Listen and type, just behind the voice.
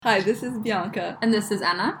Hi, this is Bianca. And this is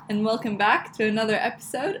Anna. And welcome back to another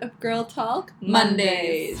episode of Girl Talk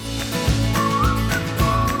Mondays.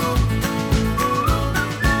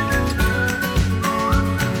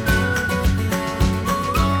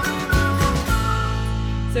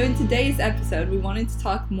 So in today's episode, we wanted to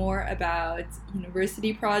talk more about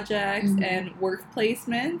university projects and work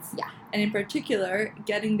placements. Yeah. And in particular,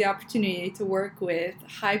 getting the opportunity to work with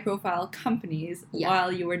high-profile companies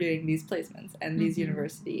while you were doing these placements and these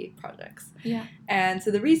university projects. Yeah. And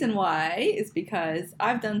so the reason why is because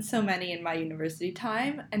I've done so many in my university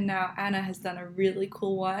time, and now Anna has done a really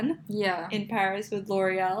cool one in Paris with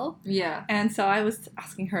L'Oreal. Yeah. And so I was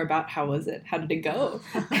asking her about how was it? How did it go?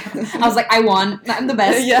 I was like, I won. I'm the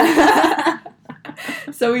best. Yeah.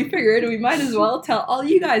 So we figured we might as well tell all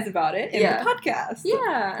you guys about it in the podcast.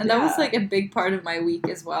 Yeah. And that was like a big part of my week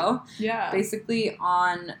as well. Yeah. Basically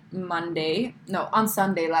on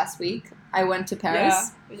Sunday last week, I went to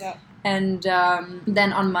Paris. Yeah. And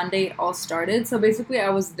then on Monday it all started. So basically I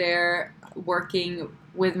was there working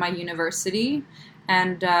with my university.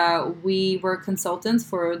 And we were consultants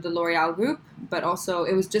for the L'Oreal group. But also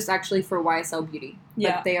it was just actually for YSL Beauty.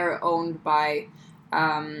 Yeah. But they are owned by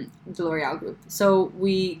the L'Oreal group. So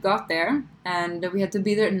we got there and we had to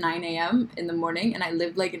be there at 9 a.m. in the morning, and I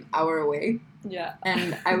lived like an hour away. Yeah.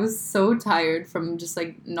 And I was so tired from just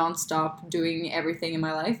like nonstop doing everything in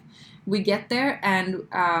my life. We get there and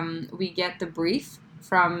we get the brief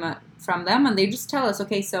from them, and they just tell us,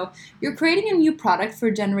 okay, so you're creating a new product for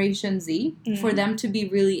Generation Z for them to be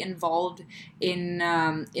really involved in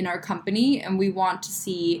our company, and we want to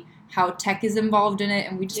see how tech is involved in it,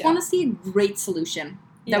 and we just want to see a great solution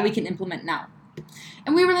that we can implement now.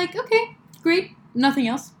 And we were like, okay, great, nothing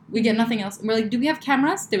else. We get nothing else. And we're like, do we have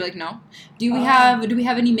cameras? They were like, no. Do we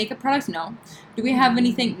have any makeup products? No. Do we have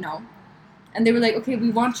anything? No. And they were like, okay, we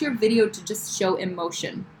want your video to just show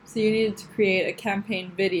emotion. So you needed to create a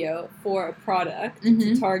campaign video for a product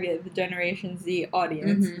to target the Generation Z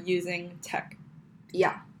audience using tech.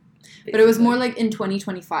 Yeah. Basically. But it was more like in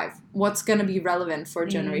 2025. What's going to be relevant for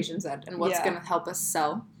Generation Z and what's going to help us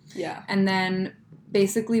sell. Yeah. And then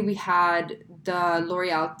basically we had the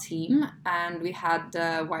L'Oreal team and we had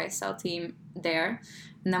the YSL team there.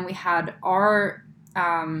 And then we had our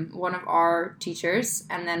one of our teachers,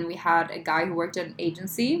 and then we had a guy who worked at an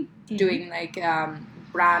agency doing like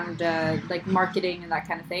brand like marketing and that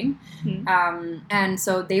kind of thing. And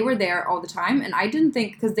so they were there all the time, and I didn't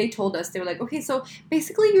think, because they told us, they were like, okay, so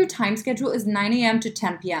basically your time schedule is 9 a.m. to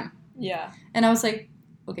 10 p.m. Yeah. And I was like,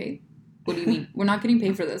 okay, what do you mean? We're not getting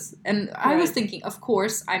paid for this. And I was thinking, of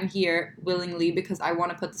course I'm here willingly because I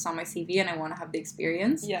want to put this on my CV and I want to have the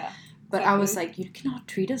experience. Yeah. But I was like, you cannot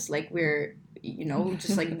treat us like we're,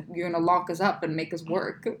 just like you're going to lock us up and make us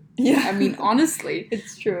work. Yeah. I mean, honestly.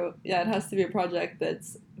 It's true. Yeah, it has to be a project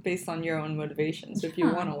that's based on your own motivation. So if you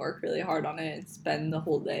want to work really hard on it and spend the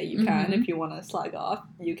whole day, you can. If you want to slag off,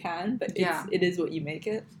 you can. But it is what you make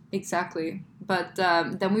it. Exactly. But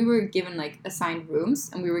then we were given like assigned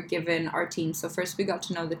rooms, and we were given our team. So first we got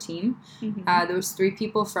to know the team. There was 3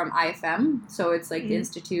 people from IFM. So it's like the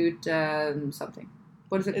Institute something.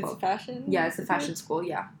 What is it called? It's fashion? Yeah, it's a fashion school,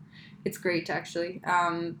 yeah. It's great, actually.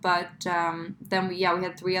 But then we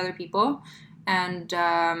had 3 other people. And,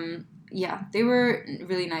 they were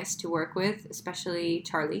really nice to work with, especially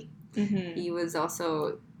Charlie. He was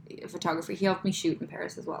also a photographer. He helped me shoot in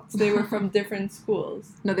Paris as well. So they were from different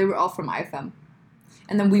schools? No, they were all from IFM.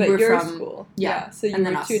 And then we but were your from... school. Yeah. So you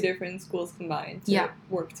were 2 different schools combined to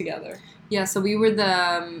work together. Yeah, so we were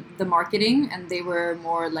the marketing, and they were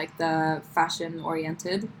more like the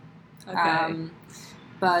fashion-oriented. Okay.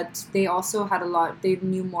 But they also had they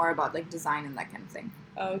knew more about like design and that kind of thing.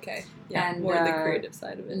 Oh, okay. Yeah, and, more the creative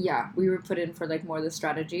side of it. Yeah, we were put in for like more the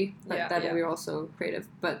strategy, but then we were also creative.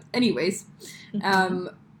 But anyways,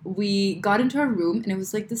 we got into our room, and it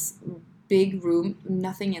was like this big room,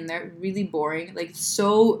 nothing in there, really boring, like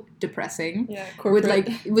so depressing. Yeah, corporate.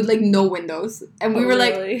 with no windows. And we were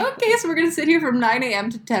really? like, okay, so we're gonna sit here from 9 a.m.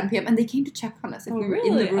 to 10 p.m. And they came to check on us if we were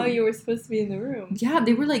in the room. Oh, you were supposed to be in the room. Yeah,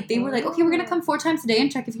 they were like, okay, we're gonna come 4 times a day and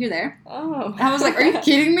check if you're there. Oh. And I was like, are you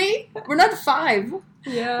kidding me? We're not 5.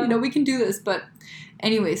 Yeah. We can do this. But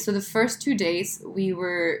anyway, so the first 2 days we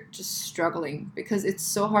were just struggling because it's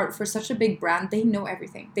so hard for such a big brand. They know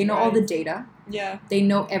everything. They know all the data. Yeah. They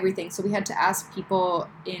know everything. So we had to ask people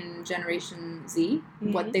in Generation Z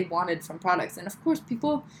what they wanted from products. And of course,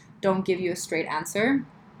 people don't give you a straight answer.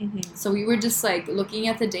 So we were just like looking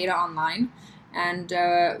at the data online And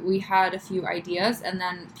we had a few ideas, and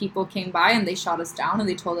then people came by and they shot us down and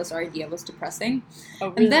they told us our idea was depressing. Oh,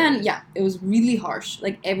 really? And then, yeah, it was really harsh.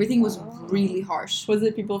 Like, everything was really harsh. Was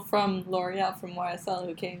it people from L'Oreal, from YSL,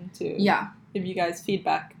 who came to give you guys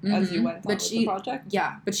feedback as you went on with the project?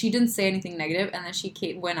 Yeah, but she didn't say anything negative, and then she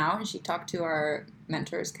went out and she talked to our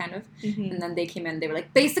mentors, kind of. And then they came in, they were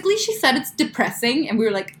like, basically, she said it's depressing, and we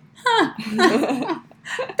were like, huh.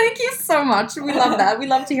 Thank you so much. We love that. We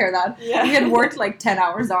love to hear that. Yeah. We had worked like 10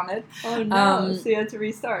 hours on it. Oh no, so you had to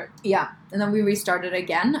restart. Yeah, and then we restarted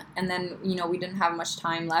again, and then, you know, we didn't have much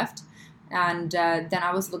time left. And then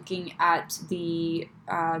I was looking at the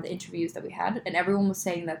interviews that we had, and everyone was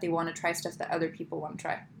saying that they want to try stuff that other people want to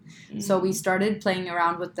try. So we started playing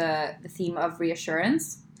around with the theme of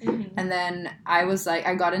reassurance. And then I was like,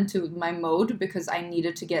 I got into my mode because I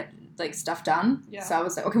needed to get like stuff done. Yeah. So I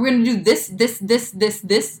was like, okay, we're gonna do this, and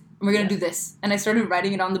we're gonna do this. And I started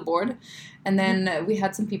writing it on the board. And then we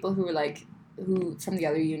had some people who were who from the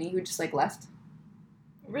other uni who just like left.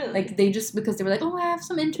 Really? Like, they just, because they were like, oh, I have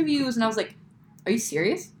some interviews. And I was like, are you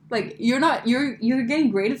serious? Like, you're getting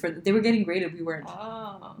graded for that. They were getting graded. We weren't.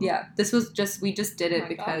 Oh. Yeah. This was just, we just did it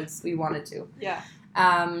because we wanted to. Yeah.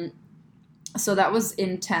 So that was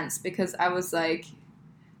intense because I was like,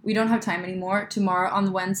 we don't have time anymore tomorrow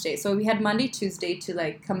on Wednesday. So we had Monday, Tuesday to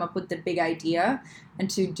like come up with the big idea and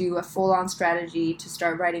to do a full-on strategy to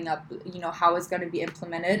start writing up, you know, how it's going to be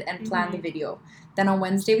implemented and plan the video. Then on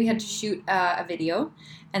Wednesday we had to shoot a video.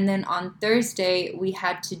 And then on Thursday we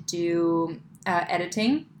had to do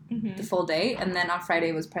editing the full day. And then on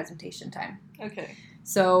Friday was presentation time. Okay.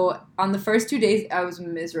 So on the first 2 days I was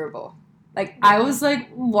miserable. Like, I was like,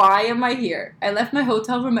 why am I here? I left my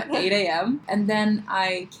hotel room at 8 a.m. and then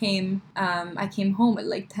I came home at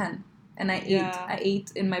like 10. And I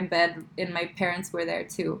ate in my bed, and my parents were there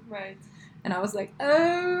too. Right. And I was like,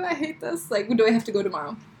 oh, I hate this. Like, do I have to go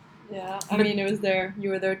tomorrow? Yeah. I mean, you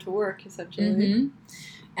were there to work, essentially.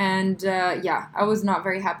 And, I was not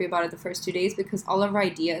very happy about it the first 2 days because all of our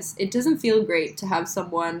ideas, it doesn't feel great to have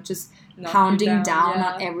someone just pounding down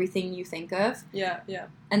on everything you think of. Yeah.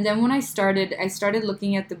 And then when I started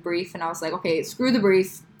looking at the brief, and I was like, okay, screw the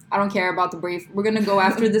brief. I don't care about the brief. We're going to go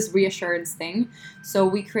after this reassurance thing. So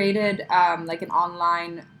we created like an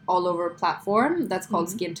online all over platform that's called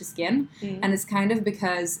Skin to Skin. And it's kind of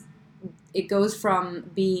because it goes from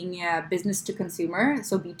being business to consumer,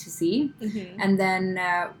 so B2C, and then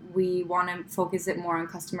we want to focus it more on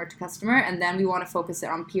customer to customer, and then we want to focus it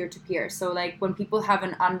on peer to peer. So like when people have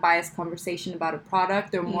an unbiased conversation about a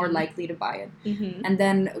product, they're more likely to buy it. And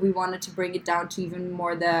then we wanted to bring it down to even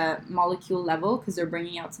more the molecule level because they're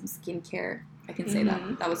bringing out some skincare. I can say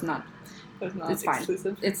that was not. It's fine.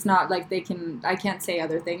 Exclusive. It's not like I can't say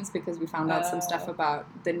other things because we found out some stuff about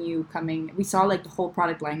the new coming. We saw like the whole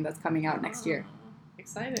product line that's coming out next year.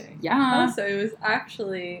 Exciting. Yeah. Oh, so it was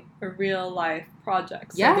actually a real life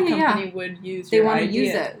project. So the company would use They want to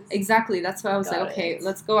use it. Exactly. That's why I was like, okay, it.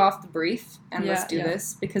 Let's go off the brief and let's do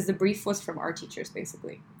this. Because the brief was from our teachers,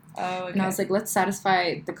 basically. Oh, okay. And I was like, let's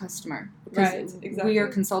satisfy the customer. Because we are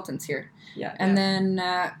consultants here. Yeah. And then,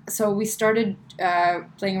 so we started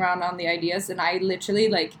playing around on the ideas, and I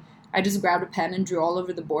literally, I just grabbed a pen and drew all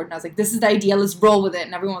over the board, and I was like, this is the idea, let's roll with it.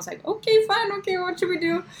 And everyone was like, okay, fine, okay, what should we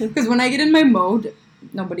do? Because when I get in my mode,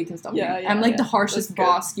 nobody can stop me. I'm like the harshest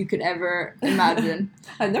boss you could ever imagine.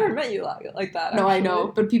 I've never met you like that, No, I know.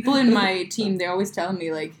 But people in my team, they're always telling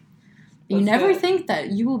me, like, you never think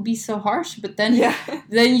that you will be so harsh, but then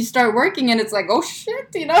then you start working and it's like, oh shit,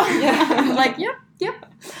 you know? I'm like, yep.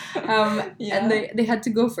 And they had to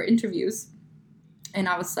go for interviews. And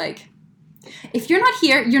I was like, if you're not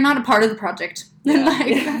here, you're not a part of the project.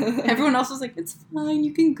 And everyone else was like, it's fine,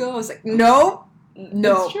 you can go. I was like, no.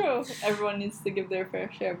 It's true. Everyone needs to give their fair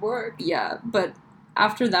share of work. Yeah, but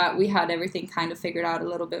after that, we had everything kind of figured out a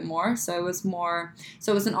little bit more. So it was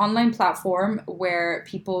an online platform where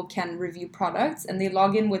people can review products, and they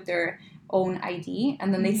log in with their own ID,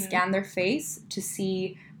 and then they scan their face to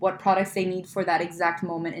see what products they need for that exact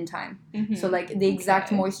moment in time. So like the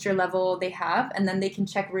exact moisture level they have, and then they can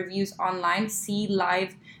check reviews online, see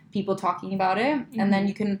live people talking about it. And then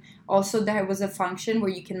you can also, there was a function where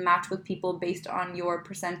you can match with people based on your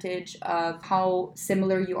percentage of how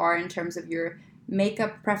similar you are in terms of your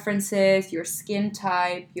makeup preferences, your skin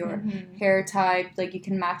type, your hair type. Like, you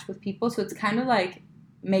can match with people, so it's kind of like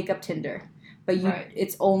makeup Tinder, but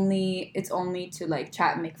it's only to like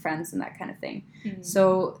chat and make friends and that kind of thing.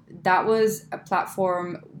 So that was a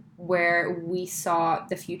platform where we saw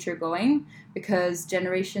the future going, because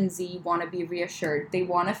Generation Z want to be reassured. They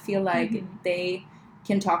want to feel like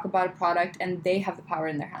can talk about a product and they have the power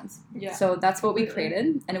in their hands. Yeah. So that's what we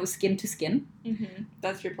created, and it was Skin to Skin. Mm-hmm.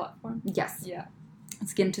 That's your platform? Yes. Yeah.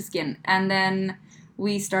 Skin to Skin. And then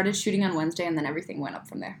we started shooting on Wednesday, and then everything went up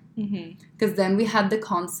from there. Because then we had the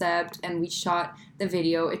concept, and we shot the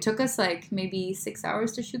video. It took us like maybe 6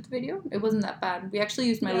 hours to shoot the video. It wasn't that bad. We actually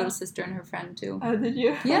used my little sister and her friend too. Oh, did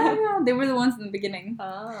you? Yeah. They were the ones in the beginning.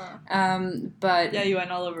 But yeah, you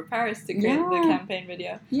went all over Paris to create the campaign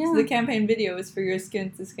video. Yeah. So the campaign video is for your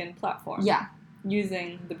Skin to Skin platform. Yeah.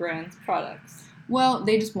 Using the brand's products. Well,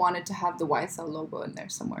 they just wanted to have the YSL logo in there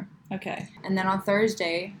somewhere. Okay. And then on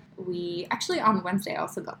Thursday, on Wednesday, I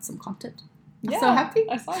also got some content. Yeah, I'm so happy.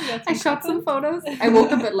 I saw you. I shot some photos. I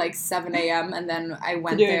woke up at like 7 a.m. and then I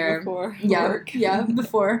went there before work.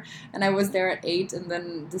 Before. And I was there at 8, and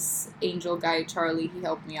then this angel guy, Charlie, he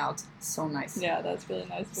helped me out. So nice. Yeah, that's really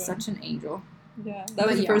nice. Such an angel. Yeah. That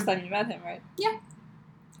was the first time you met him, right? Yeah.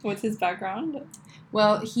 What's his background?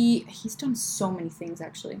 Well, he's done so many things,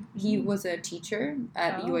 actually. He was a teacher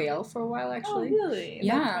at UAL for a while, actually. Oh, really?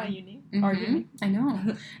 Yeah. That's my uni. Our uni. I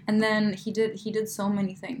know. And then he did so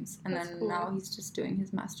many things. And That's then cool. now he's just doing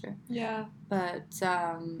his master. Yeah. But,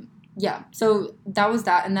 yeah. So that was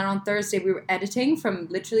that. And then on Thursday, we were editing from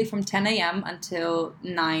 10 a.m. until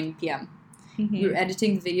 9 p.m. We were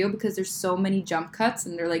editing the video because there's so many jump cuts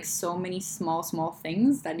and there are like so many small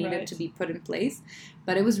things that needed to be put in place.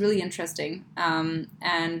 But it was really interesting. And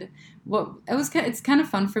it's kind of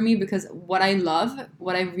fun for me because what I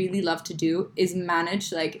really love to do is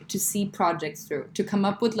manage, like, to see projects through, to come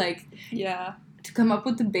up with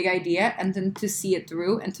the big idea and then to see it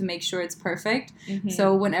through and to make sure it's perfect.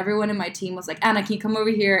 So when everyone in my team was like, Anna, can you come over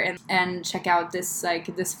here and check out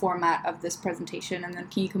this format of this presentation, and then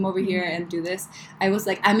can you come over here and do this, I was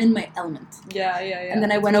like, I'm in my element. Yeah. And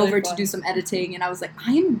then I went over to do some editing, and I was like,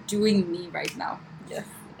 I am doing me right now. Yeah.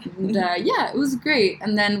 And it was great.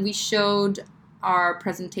 And then we showed our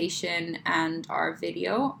presentation and our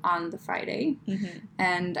video on the Friday,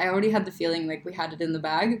 and I already had the feeling like we had it in the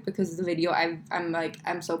bag because the video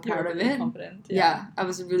I'm so proud of it. Confident. Yeah, I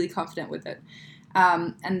was really confident with it.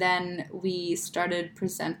 And then we started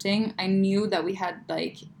presenting. I knew that we had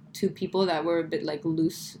like 2 people that were a bit like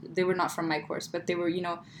loose. They were not from my course, but they were,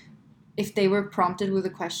 if they were prompted with a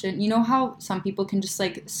question, you know how some people can just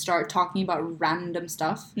like start talking about random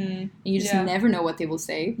stuff and you just never know what they will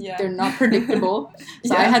say. They're not predictable.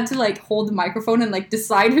 So I had to like hold the microphone and like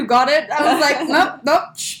decide who got it. I was like,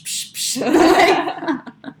 nope, shh.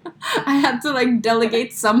 I had to like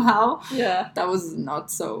delegate somehow. Yeah. That was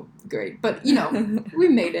not so great, but we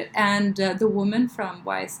made it. And the woman from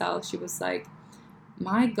YSL, she was like,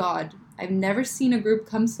 my God, I've never seen a group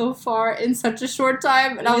come so far in such a short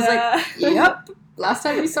time. And I was like, yep. Last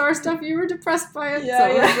time you saw our stuff, you were depressed by it.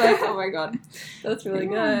 I was like, oh my God. That's really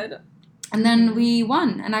good. And then we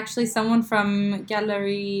won. And actually someone from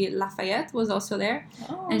Gallery Lafayette was also there.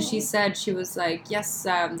 Oh. And she said, she was like, yes,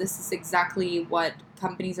 this is exactly what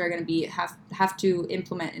companies are going to have to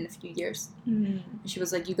implement in a few years. She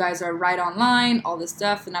was like, you guys are right online, all this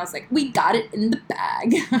stuff. And I was like, we got it in the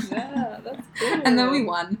bag. Yeah, that's good. And then we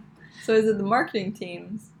won. So is it the marketing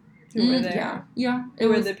teams who were there? Yeah. Who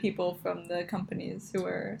were the people from the companies who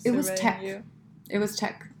were surveying you? It was tech. It was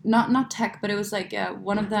tech. Not tech, but it was like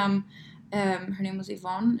one of them, her name was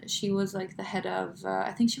Yvonne. She was like the head of,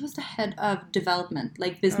 I think she was the head of development,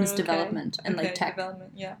 like business development and like tech.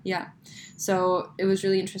 Development, yeah. Yeah. So it was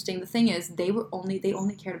really interesting. The thing is, they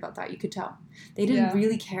only cared about that. You could tell. They didn't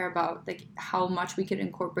really care about like how much we could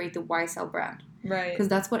incorporate the YSL brand. Right. Because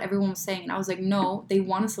that's what everyone was saying. And I was like, no, they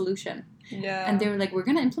want a solution. Yeah. And they were like, we're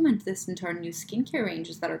going to implement this into our new skincare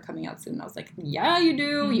ranges that are coming out soon. And I was like, yeah, you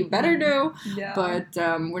do. You better do. Yeah. But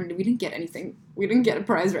we didn't get anything. We didn't get a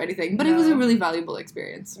prize or anything. But it was a really valuable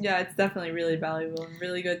experience. Yeah, it's definitely really valuable and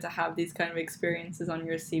really good to have these kind of experiences on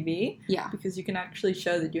your CV. Yeah. Because you can actually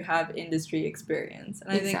show that you have industry experience.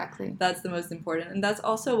 And I think that's the most important. And that's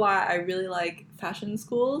also why I really like fashion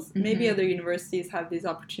schools. Maybe other universities have these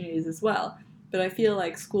opportunities as well. But I feel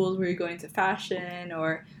like schools where you're going to fashion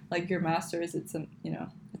or like your master's, it's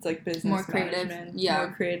it's like business more creative. management, Yeah.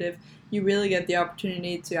 more creative. You really get the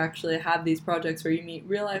opportunity to actually have these projects where you meet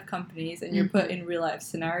real life companies and you're put in real life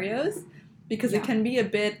scenarios, because it can be a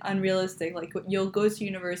bit unrealistic. Like you'll go to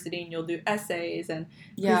university and you'll do essays and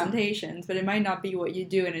presentations, but it might not be what you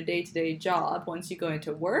do in a day-to-day job once you go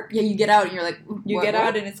into work. Yeah, you get out and you're like, get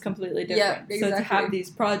out and it's completely different. Yeah, exactly. So to have these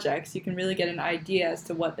projects, you can really get an idea as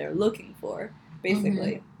to what they're looking for.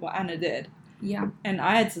 Basically, what Anna did. Yeah. And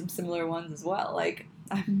I had some similar ones as well. Like,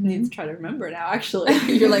 I need to try to remember now, actually.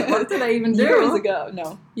 You're like, what did I even do? Years ago.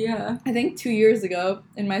 No. Yeah. I think 2 years ago,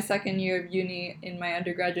 in my second year of uni in my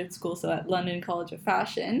undergraduate school, so at London College of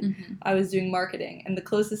Fashion, I was doing marketing. And the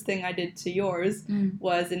closest thing I did to yours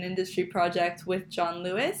was an industry project with John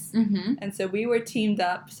Lewis. And so we were teamed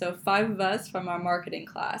up, so 5 of us from our marketing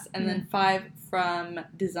class, and then 5 from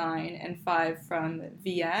design and 5 from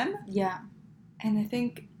VM. Yeah. And I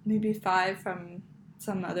think maybe 5 from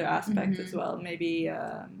some other aspect as well. Maybe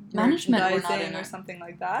management or something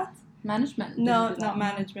like that. Management? No, not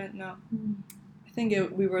management, no. I think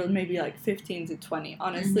we were maybe like 15 to 20.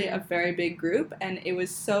 Honestly, a very big group. And it was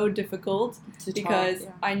so difficult because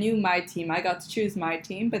I knew my team. I got to choose my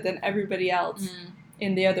team, but then everybody else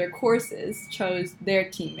in the other courses chose their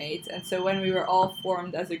teammates. And so when we were all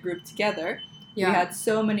formed as a group together, we had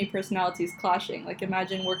so many personalities clashing. Like,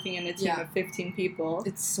 imagine working in a team of 15 people.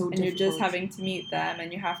 It's so difficult. And you're just having to meet them,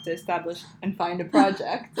 and you have to establish and find a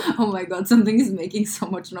project. Oh my god, something is making so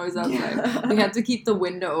much noise outside. We had to keep the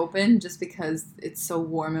window open just because it's so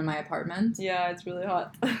warm in my apartment. Yeah, it's really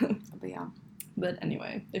hot. But yeah. But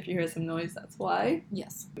anyway, if you hear some noise, that's why.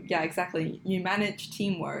 Yes. Yeah, exactly. You manage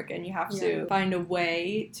teamwork, and you have to find a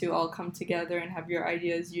way to all come together and have your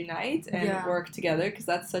ideas unite and work together, because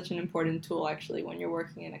that's such an important tool, actually, when you're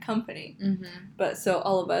working in a company. But so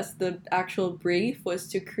all of us, the actual brief was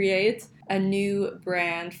to create a new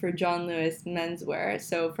brand for John Lewis menswear.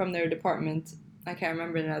 So from their department, I can't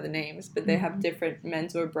remember now the names, but they have different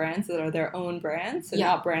menswear brands that are their own brands. So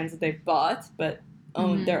not brands that they've bought, but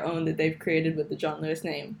their own that they've created with the John Lewis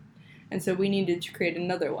name. And so we needed to create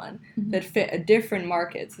another one that fit a different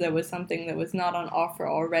market. So that was something that was not on offer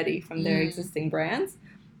already from their existing brands.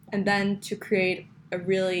 And then to create a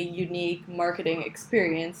really unique marketing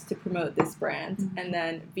experience to promote this brand. And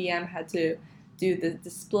then VM had to do the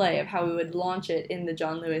display of how we would launch it in the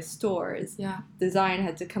John Lewis stores. Yeah. Design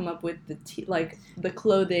had to come up with the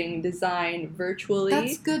clothing design virtually.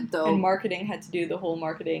 That's good though. And marketing had to do the whole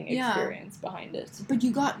marketing experience behind it. But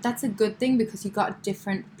that's a good thing because you got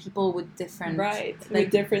different people with different with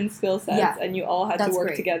different skill sets, and you all had to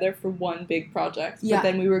work together for one big project. But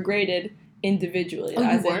then we were graded individually,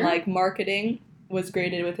 as in like marketing was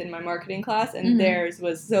graded within my marketing class, and theirs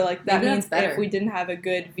was that means if we didn't have a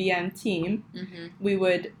good VM team, we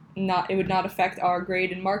would not, it would not affect our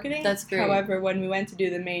grade in marketing. That's great. However, when we went to do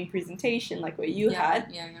the main presentation, like what you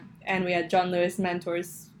had, and we had John Lewis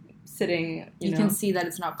mentors sitting, you know, can see that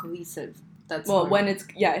it's not cohesive. That's when it's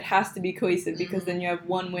it has to be cohesive because then you have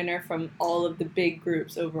one winner from all of the big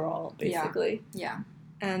groups overall, basically. Yeah.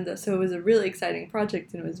 And so it was a really exciting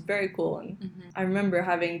project, and it was very cool. And I remember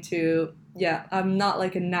having to, I'm not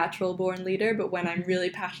like a natural born leader, but when I'm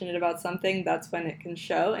really passionate about something, that's when it can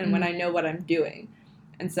show, and when I know what I'm doing.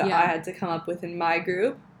 And so I had to come up with in my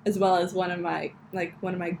group, as well as one of my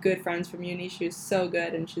good friends from uni. She was so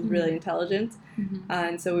good, and she's really intelligent.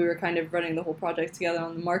 And so we were kind of running the whole project together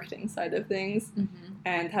on the marketing side of things,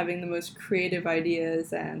 and having the most creative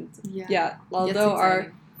ideas. And although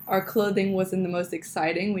our clothing wasn't the most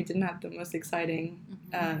exciting, we didn't have the most exciting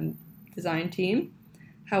design team.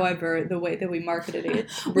 However, the way that we marketed it,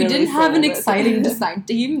 we didn't have an exciting design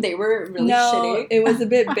team. They were really shitty. It was a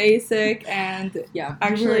bit basic, and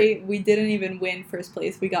actually, we didn't even win first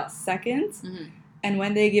place. We got second, and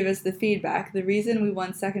when they give us the feedback, the reason we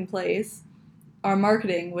won second place, our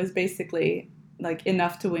marketing was basically like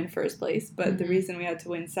enough to win first place, but the reason we had to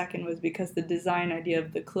win second was because the design idea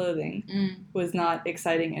of the clothing was not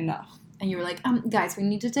exciting enough. And you were like, guys, we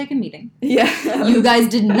need to take a meeting. Yeah. You guys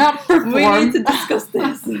did not perform. We need to discuss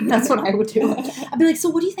this. That's what I would do. I'd be like, so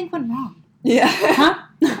what do you think went wrong? Yeah. Huh?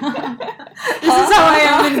 This is how I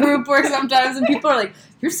am in group work sometimes, and people are like,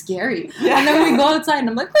 you're scary. Yeah. And then we go outside, and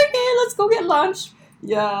I'm like, okay, let's go get lunch.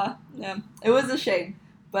 Yeah. It was a shame,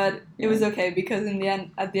 but it was okay, because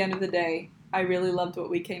at the end of the day, I really loved what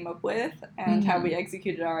we came up with and how we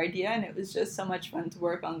executed our idea, and it was just so much fun to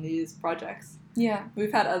work on these projects. Yeah.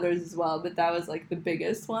 We've had others as well, but that was like the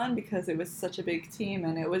biggest one because it was such a big team,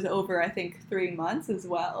 and it was over, I think, 3 months as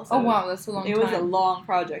well. So wow, that's a long time. It was a long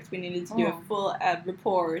project. We needed to do a full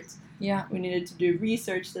report. Yeah. We needed to do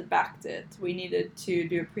research that backed it. We needed to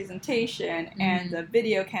do a presentation and a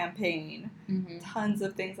video campaign. Tons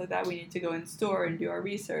of things like that. We needed to go in store and do our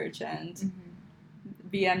research, and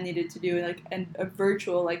VM needed to do like a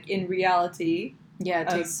virtual, like in reality, it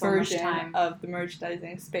takes so much version time. of the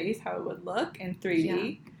merchandising space, how it would look in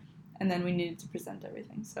 3D, and then we needed to present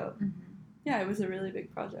everything. So it was a really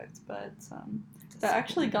big project, but that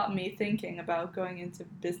actually got me thinking about going into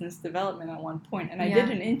business development at one point. And I did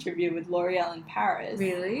an interview with L'Oreal in Paris.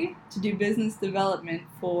 Really? To do business development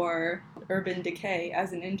for Urban Decay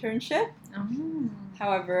as an internship. Oh.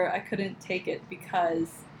 However, I couldn't take it because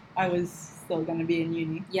I was still going to be in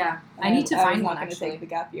uni. Yeah, I need to find one I was not going to actually. take the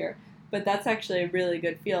gap year. But that's actually a really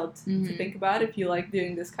good field to think about if you like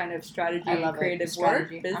doing this kind of strategy and creative work.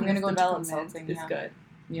 Business I'm going to go into development consulting. is good.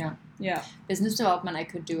 Yeah. Yeah. Business development I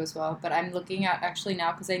could do as well, but I'm looking at actually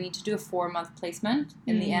now because I need to do a 4-month placement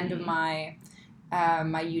in the end of my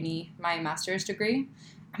my master's degree.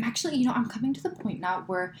 I'm actually, I'm coming to the point now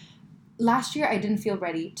where last year I didn't feel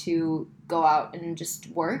ready to go out and just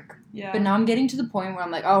work. Yeah. But now I'm getting to the point where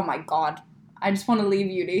I'm like, oh my God, I just want to leave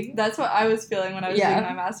uni. That's what I was feeling when I was doing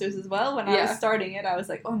my master's as well. When I was starting it, I was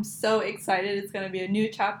like, oh, I'm so excited. It's going to be a new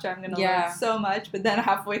chapter. I'm going to learn so much. But then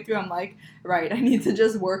halfway through, I'm like, right, I need to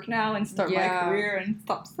just work now and start my career and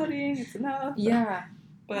stop studying. It's enough. Yeah.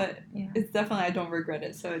 But it's definitely, I don't regret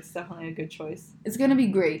it. So it's definitely a good choice. It's going to be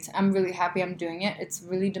great. I'm really happy I'm doing it. It's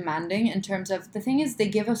really demanding in terms of, the thing is, they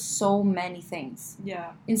give us so many things.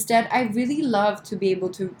 Yeah. Instead, I really love to be able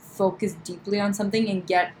to focus deeply on something and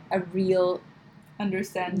get a real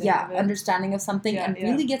understanding of something and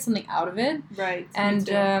really get something out of it. Right. And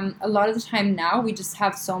a lot of the time now, we just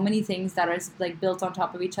have so many things that are like built on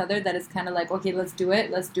top of each other that it's kind of like, okay, let's do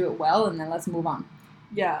it well, and then let's move on.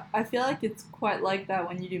 Yeah, I feel like it's quite like that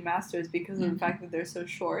when you do masters because of the fact that they're so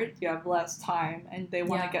short. You have less time, and they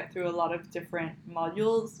want to get through a lot of different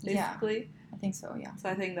modules, basically. Yeah, I think so, yeah. So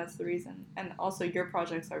I think that's the reason. And also, your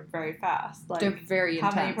projects are very fast. Like, they're very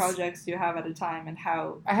intense. How many projects do you have at a time, and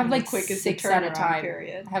how I have like quick is 6 the at a time.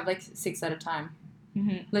 Period? I have like 6 at a time.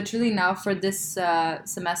 Mm-hmm. Literally now for this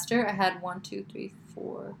semester, I had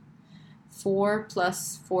 4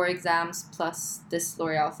 plus 4 exams plus this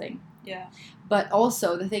L'Oreal thing. Yeah. But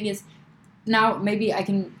also, the thing is, now maybe I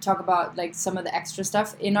can talk about like some of the extra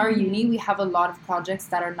stuff. In our uni, we have a lot of projects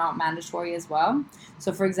that are not mandatory as well.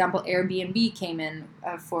 So, for example, Airbnb came in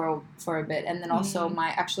for a bit. And then also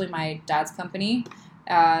my dad's company,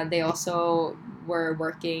 they also were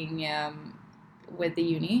working with the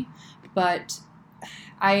uni. But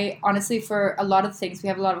I honestly, for a lot of things, we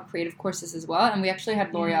have a lot of creative courses as well. And we actually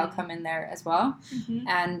had L'Oreal come in there as well. Mm-hmm.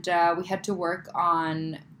 And we had to work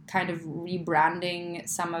on kind of rebranding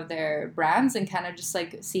some of their brands and kind of just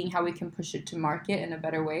like seeing how we can push it to market in a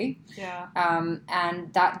better way. Yeah.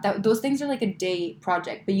 And that those things are like a day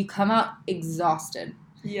project, but you come out exhausted.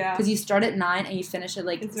 Yeah. Because you start at 9 and you finish at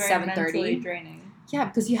like 7:30. It's very mentally draining. Yeah,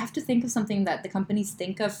 because you have to think of something that the companies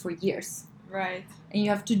think of for years. Right. And you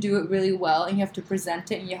have to do it really well, and you have to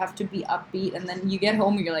present it, and you have to be upbeat, and then you get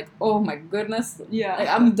home and you're like, oh my goodness. Yeah. Like,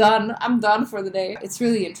 I'm done for the day. It's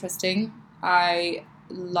really interesting. I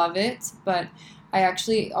love it, but I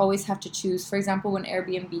actually always have to choose. For example, when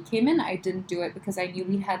Airbnb came in, I didn't do it because I knew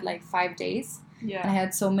we had like 5 days. Yeah. And I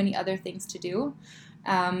had so many other things to do.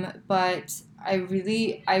 But I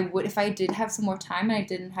would, if I did have some more time and I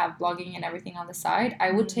didn't have blogging and everything on the side,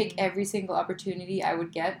 I would take every single opportunity I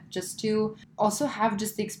would get just to also have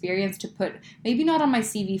just the experience to put, maybe not on my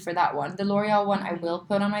CV for that one. The L'Oreal one I will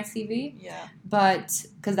put on my CV. Yeah. But,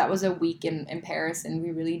 because that was a week in Paris and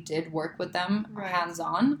we really did work with them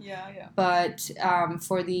hands-on. Yeah, yeah. But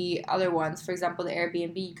for the other ones, for example, the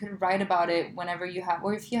Airbnb, you could write about it whenever you have,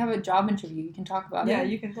 or if you have a job interview, you can talk about it. Yeah,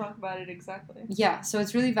 you can talk about it, exactly. Yeah, so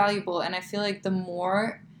it's really valuable, and I feel like the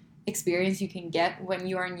more experience you can get when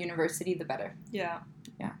you are in university, the better. Yeah.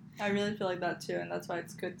 Yeah. I really feel like that too, and that's why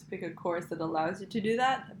it's good to pick a course that allows you to do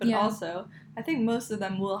that. But also, I think most of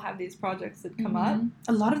them will have these projects that come up.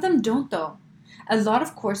 A lot of them don't, though. A lot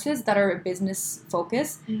of courses that are business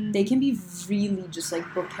focused, they can be really just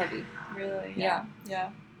like book heavy. Really? Yeah. Yeah.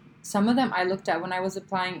 Some of them I looked at when I was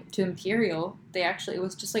applying to Imperial, it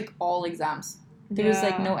was just like all exams. There was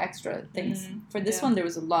like no extra things. For this one, there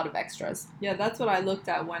was a lot of extras. Yeah, that's what I looked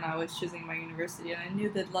at when I was choosing my university, and I knew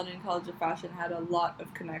that London College of Fashion had a lot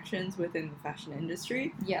of connections within the fashion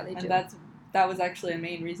industry. Yeah, they do. And that was actually a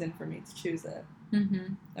main reason for me to choose it.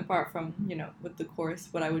 Mm-hmm. Apart from, with the course,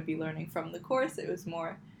 what I would be learning from the course, it was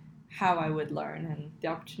more how I would learn and the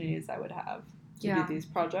opportunities I would have to do these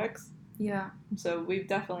projects. Yeah. So we've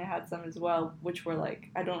definitely had some as well, which were like,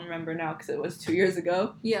 I don't remember now because it was 2 years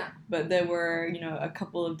ago. Yeah. But there were, a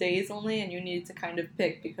couple of days only, and you needed to kind of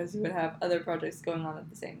pick because you would have other projects going on at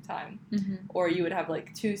the same time. Mm-hmm. Or you would have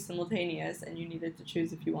like 2 simultaneous, and you needed to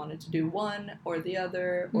choose if you wanted to do one or the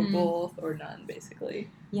other or both or none, basically.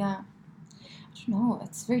 Yeah. I don't know.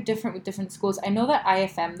 It's very different with different schools. I know that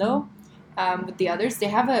IFM, though, with the others, they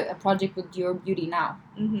have a project with Your Beauty now.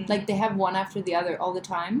 Mm-hmm. Like, they have one after the other all the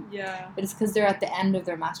time. Yeah. But it's because they're at the end of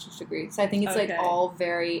their master's degree. So I think it's like all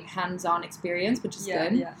very hands-on experience, which is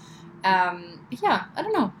good. Yeah. Yeah, I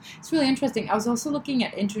don't know. It's really interesting. I was also looking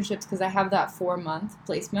at internships because I have that 4-month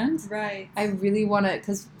placement. Right. I really want to,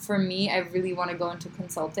 because for me, I really want to go into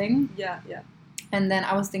consulting. Yeah, yeah. And then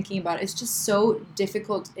I was thinking about it's just so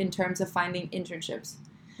difficult in terms of finding internships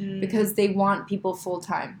because they want people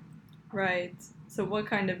full-time. Right. So what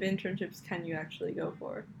kind of internships can you actually go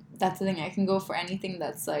for? That's the thing. I can go for anything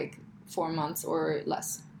that's like 4 months or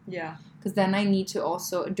less. Yeah. Because then I need to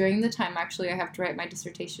also, during the time, actually, I have to write my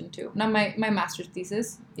dissertation too. Not my master's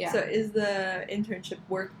thesis. Yeah. So is the internship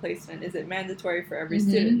work placement, is it mandatory for every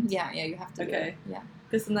student? Yeah, you have to do it. Yeah.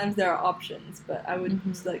 Because sometimes there are options, but I would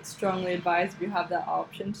like strongly advise if you have that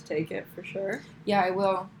option to take it for sure. Yeah, I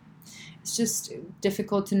will. It's just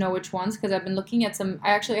difficult to know which ones because I've been looking at some.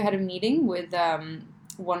 I had a meeting with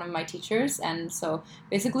one of my teachers, and so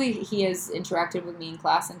basically he has interacted with me in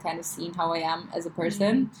class and kind of seen how I am as a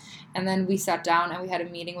person. And then we sat down and we had a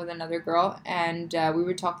meeting with another girl, and we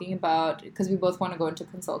were talking about, because we both want to go into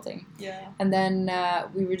consulting. Yeah. And then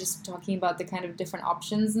we were just talking about the kind of different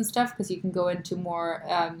options and stuff, because you can go into more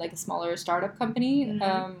like a smaller startup company,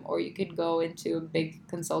 or you could go into a big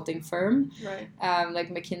consulting firm, right? Like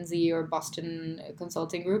McKinsey or Boston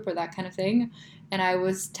Consulting Group or that kind of thing. And I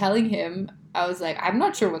was telling him, I was like, I'm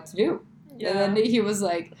not sure what to do. Yeah. And then he was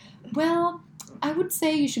like, well, I would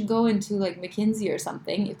say you should go into like McKinsey or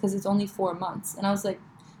something because it's only 4 months. And I was like,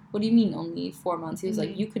 what do you mean only 4 months? He was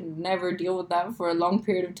like, you could never deal with that for a long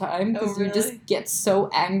period of time because you just get so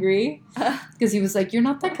angry. Because he was like, you're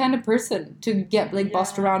not that kind of person to get like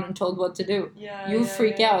bossed around and told what to do. Yeah, you'll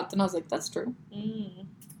freak out. And I was like, that's true.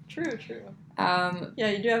 True. Yeah,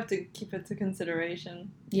 you do have to keep it to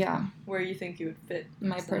consideration. Yeah. Where you think you would fit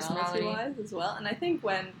my personality-wise as well. And I think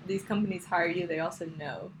when these companies hire you, they also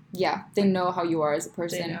know. Yeah, they know how you are as a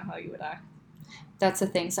person. They know how you would act. That's the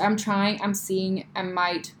thing. So I'm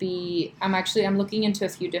looking into a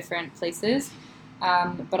few different places.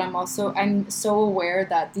 But I'm so aware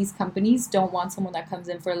that these companies don't want someone that comes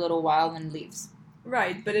in for a little while and leaves.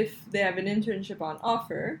 Right, but if they have an internship on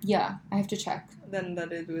offer... Yeah, I have to check. Then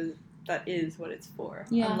that is what it's for.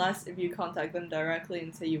 Yeah. Unless if you contact them directly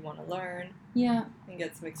and say you want to learn. Yeah. And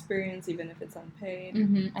get some experience, even if it's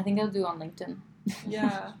unpaid. I think I'll do on LinkedIn.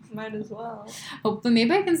 Yeah, might as well. Oh, but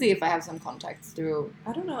maybe I can see if I have some contacts through...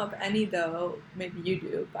 I don't know of any, though. Maybe you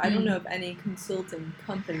do. But I don't know of any consulting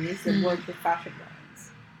companies that work with fashion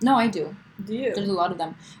brands. No, I do. Do you? There's a lot of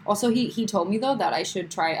them. Also, he told me, though, that I should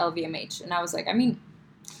try LVMH. And I was like, I mean...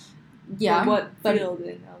 Yeah. What field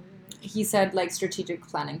in LVMH? He said, like, strategic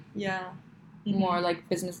planning. Yeah. More like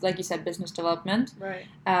business, like you said, business development. Right.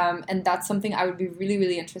 And that's something I would be really,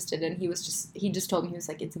 really interested in. He just told me, he was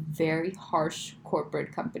like, it's a very harsh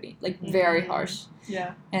corporate company. Like, very harsh.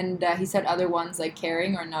 Yeah. And he said other ones, like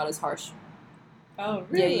Kering, are not as harsh. Oh,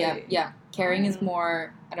 really? Yeah. Kering is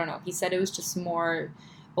more, I don't know. He said it was just more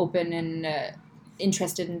open and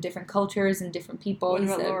interested in different cultures and different people. What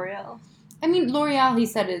about L'Oreal? I mean, L'Oreal, he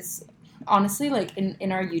said, is... Honestly, like,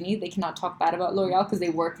 in our uni, they cannot talk bad about L'Oreal because they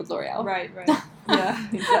work with L'Oreal. Right. Yeah,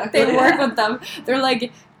 exactly. They work with them. They're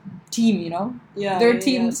like team, you know? Yeah. They're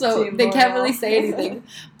team, so team they L'Oreal. can't really say anything.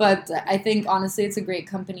 But I think, honestly, it's a great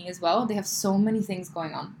company as well. They have so many things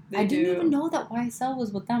going on. I didn't even know that YSL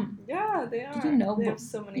was with them. Yeah, they are. Did you know? They have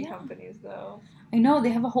so many companies, though. I know, they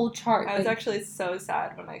have a whole chart. I was actually so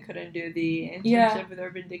sad when I couldn't do the internship with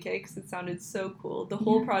Urban Decay because it sounded so cool. The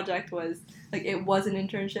whole project was, like, it was an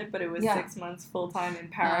internship, but it was 6 months full-time in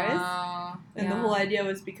Paris. And the whole idea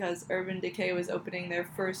was because Urban Decay was opening their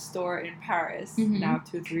first store in Paris now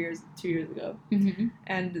 2 years ago.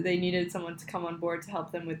 And they needed someone to come on board to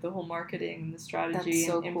help them with the whole marketing and the strategy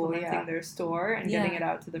and implementing their store and getting it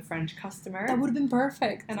out to the French customer. That would have been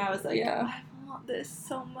perfect. And I was like, I want this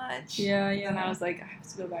so much. Yeah. And I was like, I have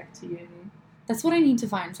to go back to uni. That's what I need to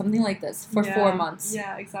find, something like this for 4 months.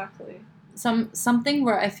 Yeah, exactly. Something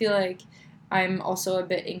where I feel like I'm also a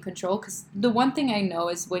bit in control, because the one thing I know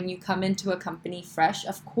is when you come into a company fresh,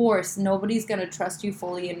 of course, nobody's going to trust you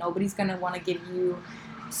fully and nobody's going to want to give you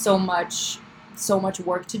so much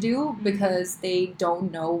work to do because they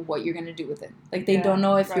don't know what you're going to do with it. Like, they don't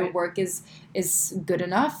know if your work is good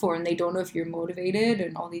enough, and they don't know if you're motivated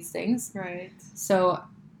and all these things. Right. So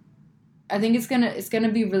I think it's gonna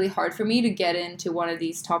be really hard for me to get into one of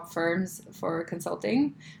these top firms for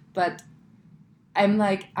consulting, but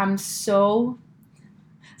I'm so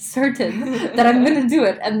certain that I'm gonna do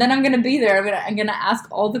it, and then I'm gonna be there. I'm gonna ask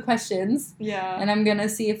all the questions. Yeah. And I'm gonna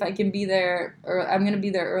see if I can be there, or I'm gonna be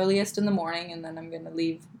there earliest in the morning, and then I'm gonna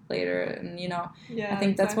leave later. And I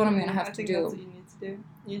think that's what I'm gonna have to do. That's what you need to do.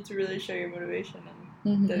 You need to really show your motivation and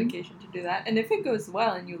dedication to do that. And if it goes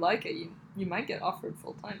well and you like it, you might get offered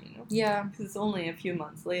full time, Yeah. Because it's only a few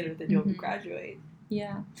months later that you'll graduate.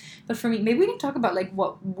 Yeah. But for me, maybe we can talk about, like,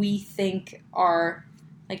 what we think our,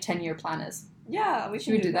 like, 10-year plan is. Yeah,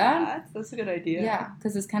 Should we do that? That's a good idea. Yeah,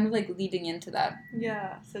 because it's kind of, like, leading into that.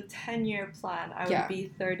 Yeah, so 10-year plan. I would be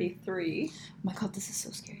 33. Oh my god, this is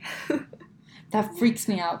so scary. That freaks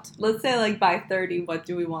me out. Let's say, like, by 30, what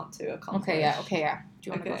do we want to accomplish? Okay, yeah. Do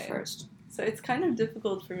you want to go first? So it's kind of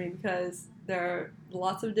difficult for me because there are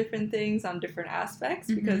lots of different things on different aspects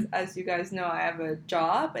because, as you guys know, I have a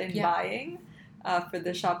job in buying for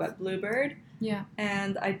the shop at Bluebird. Yeah.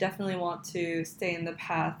 And I definitely want to stay in the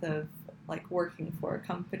path of, like, working for a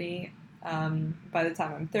company by the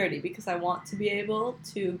time I'm 30 because I want to be able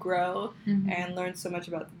to grow and learn so much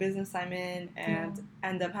about the business I'm in and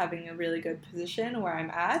end up having a really good position where I'm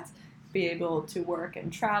at, be able to work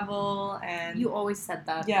and travel. And you always said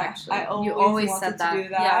that. Yeah, actually. I always wanted to do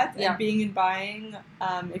that. Yeah. And being in buying,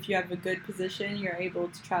 if you have a good position, you're able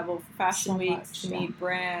to travel for fashion weeks, to meet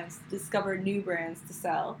brands, discover new brands to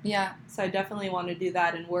sell. Yeah. So I definitely want to do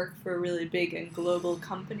that and work for a really big and global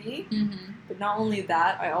company. But not only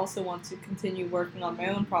that, I also want to continue working on my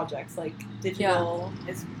own projects. Like, digital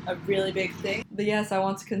is a really big thing. But yes, I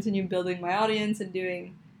want to continue building my audience and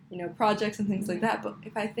doing, projects and things like that. But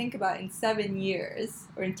if I think about in 7 years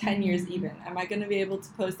or in 10 years even, am I going to be able to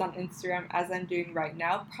post on Instagram as I'm doing right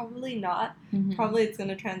now? Probably not. Probably it's going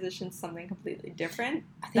to transition to something completely different.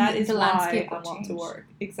 I think that is the landscape why I want change. to work.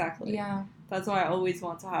 Exactly. Yeah. That's why I always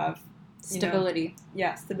want to have stability.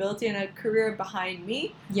 Stability and a career behind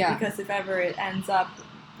me. Yeah. Because if ever it ends up,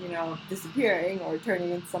 disappearing or turning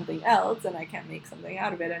into something else and I can't make something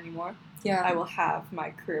out of it anymore, I will have my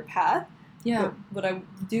career path. Yeah. But what I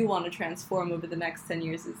do want to transform over the next 10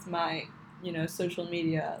 years is my, social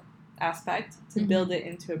media aspect to build it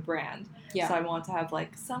into a brand. Yeah. So I want to have,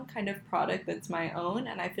 like, some kind of product that's my own.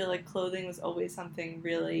 And I feel like clothing was always something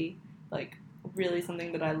really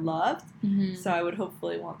something that I loved. So I would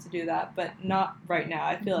hopefully want to do that, but not right now.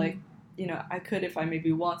 I feel like, I could if I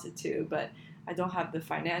maybe wanted to, but I don't have the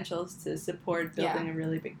financials to support building a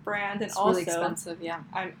really big brand. And it's also, really expensive,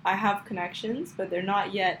 I have connections, but they're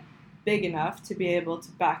not yet big enough to be able to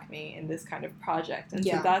back me in this kind of project. And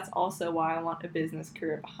so that's also why I want a business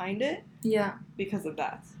career behind it. Yeah. Because of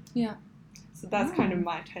that. Yeah. So that's kind of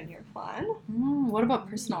my 10-year plan. What about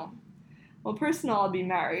personal? Well, personal, I'll be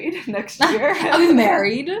married next year. I'll be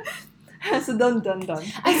married? So done.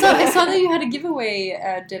 I saw that you had a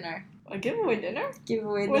giveaway dinner. A giveaway dinner?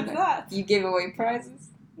 Giveaway dinner. What's that? You gave away prizes.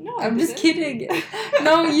 No, I'm just kidding.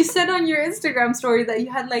 No, you said on your Instagram story that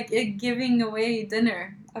you had, like, a giving away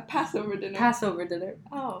dinner. A Passover dinner. Passover dinner.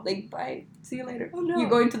 Oh. Like, bye. See you later. Oh, no. You're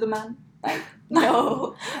going to the man. Bye.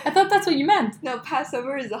 No. I thought that's what you meant. No,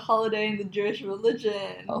 Passover is a holiday in the Jewish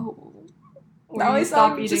religion. Oh. Where now you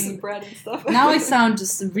stop eating bread and stuff. Now I sound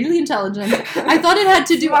just really intelligent. I thought it had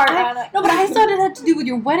to do. But I thought it had to do with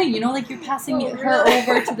your wedding. Like you're passing her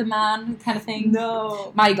over to the man, kind of thing.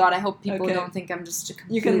 No. My God, I hope people don't think I'm just.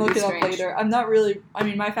 You can look it up later. I'm not really. I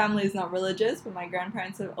mean, my family is not religious, but my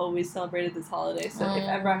grandparents have always celebrated this holiday. So if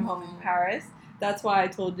ever I'm home in Paris, that's why I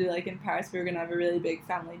told you, like, in Paris we were gonna have a really big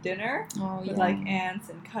family dinner with like aunts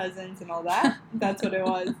and cousins and all that. That's what it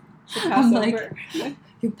was. I'm like,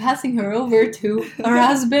 you're passing her over to her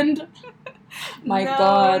husband. My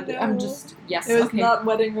God, no. I'm just yes. It was not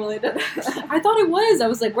wedding related. I thought it was. I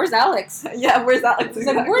was like, "Where's Alex?" Yeah, where's Alex?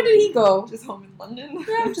 Exactly. Like, where did he go? Just home in London.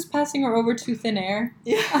 Yeah, I'm just passing her over to thin air.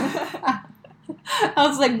 Yeah. I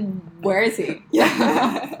was like, "Where is he?"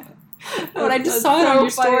 Yeah. But I just saw it on your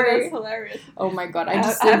story. That's hilarious. Oh my God, I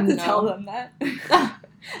have to tell them that.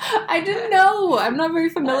 I didn't know. I'm not very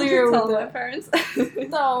familiar with my parents.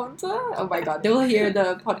 Don't. Oh my God, they will hear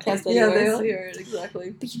the podcast anyways. Yeah, they will hear it,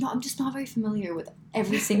 exactly. But I'm just not very familiar with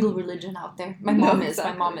every single religion out there. My mom is.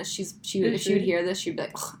 My mom is. She would hear this, she'd be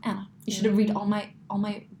like, "Oh, Anna, you should have read all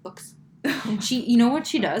my books." And she, you know what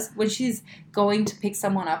she does when she's going to pick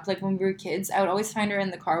someone up? Like when we were kids, I would always find her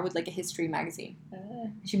in the car with like a history magazine.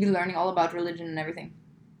 She'd be learning all about religion and everything.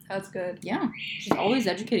 That's good. Yeah, she's always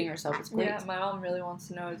educating herself. It's great. Yeah, my mom really wants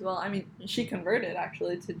to know as well. I mean, she converted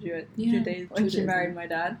actually to Judaism when she married my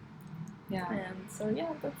dad. Yeah. And so yeah,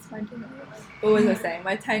 that's my dinner. What was I saying?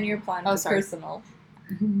 My 10-year plan was personal.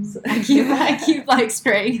 So I keep like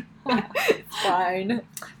straying. Fine.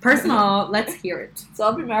 Personal. Let's hear it. So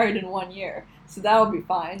I'll be married in 1 year, so that will be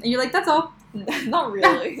fine. And you're like, that's all? Not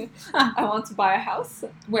really. I want to buy a house.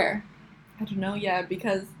 Where? I don't know yet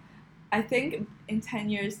because I think in 10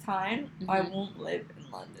 years' time, I won't live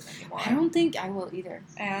in London anymore. I don't think I will either.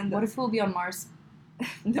 And what if we'll be on Mars?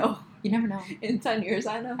 No. You never know. In 10 years,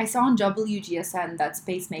 I know. I saw on WGSN that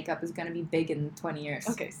space makeup is going to be big in 20 years.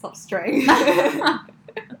 Okay, stop straying.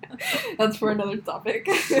 That's for another topic.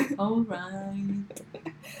 All right.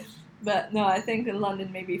 But no, I think in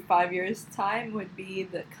London, maybe 5 years' time would be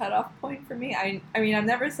the cutoff point for me. I mean, I'm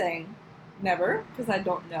never saying never, because I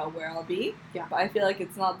don't know where I'll be. Yeah. But I feel like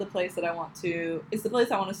it's not the place that I want to... It's the place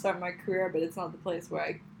I want to start my career, but it's not the place where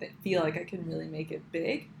I feel like I can really make it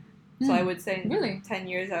big. So I would say in Really? 10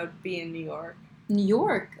 years, I would be in New York. New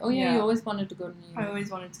York? Oh, yeah, Yeah. you always wanted to go to New I York. always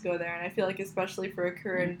wanted to go there, and I feel like especially for a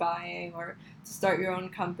career in buying or to start your own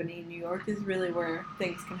company, New York is really where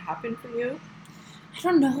things can happen for you. I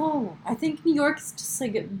don't know. I think New York is just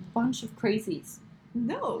like a bunch of crazies.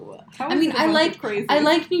 No. How I is mean, it a I bunch like- of crazy? I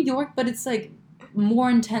like New York, but it's like more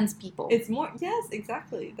intense people. It's more... Yes,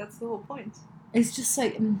 exactly. That's the whole point. It's just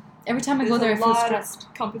like every time I There's go there, a I feel lot stressed.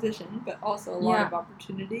 of competition, but also a lot Yeah. of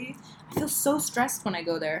opportunity. I feel so stressed when I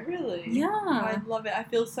go there. Really? Yeah. I love it. I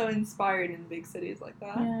feel so inspired in big cities like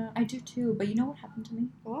that. Yeah, I do too. But you know what happened to me?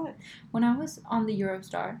 What? When I was on the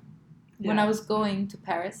Eurostar, when I was going to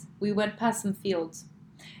Paris, we went past some fields.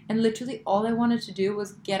 And literally all I wanted to do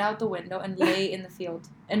was get out the window and lay in the field.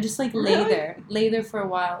 And just like Really? lay there for a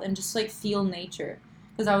while and just like feel nature.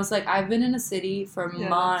 Because I was like, I've been in a city for Yeah,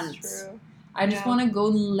 months. that's true. I just Yeah. want to go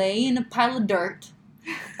lay in a pile of dirt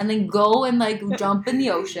and then go and like jump in the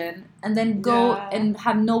ocean and then go Yeah. and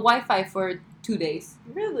have no Wi-Fi for 2 days.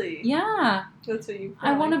 Really? Yeah. That's what you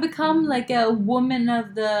I want to become like a woman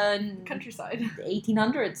of the countryside.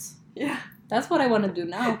 1800s. Yeah. That's what I want to do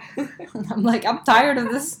now. I'm like, I'm tired of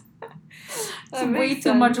this. It's That way makes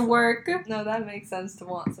too much sense. work. No, that makes sense to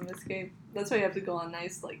want some escape. That's why you have to go on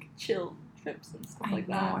nice, like, chill trips and stuff I like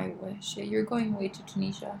know, that. I wish. Yeah, you're going away to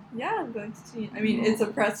Tunisia. Yeah, I'm going to Tunisia. I mean, it's a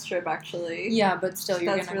press trip, actually. Yeah, but still,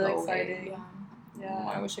 you're That's going to really go away. exciting. Yeah.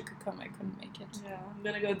 Yeah. I wish I could come. I couldn't make it. Yeah, I'm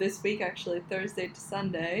gonna go this week, actually, Thursday to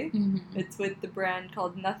Sunday. Mm-hmm. It's with the brand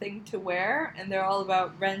called Nothing to Wear, and they're all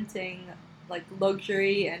about renting like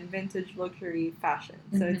luxury and vintage luxury fashion.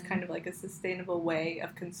 So it's Mhm. kind of like a sustainable way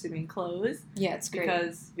of consuming clothes Yeah, it's great.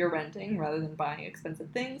 because you're renting rather than buying expensive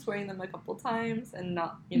things, wearing them a couple times, and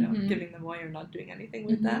not, you know, Mhm. giving them away or not doing anything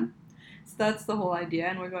with Mhm. them. So that's the whole idea,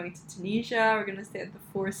 and we're going to Tunisia. We're gonna stay at the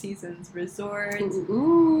Four Seasons Resort,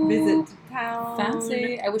 Ooh. visit the town,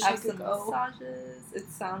 Fancy. I wish I have could some go. massages. It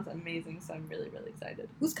sounds amazing, so I'm really, really excited.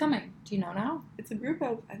 Who's coming? Do you know now? It's a group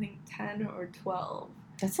of, I think, 10 or 12.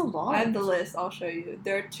 That's a lot. I have the list. I'll show you.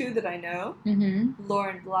 There are two that I know: Mm-hmm.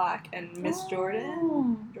 Lauren Black and Miss Jordan.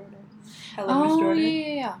 Oh. Jordan. Hello, Miss Oh, Jordan.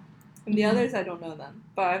 yeah. And the Mhm. others, I don't know them,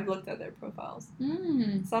 but I've looked at their profiles.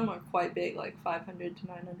 Mm. Some are quite big, like 500 to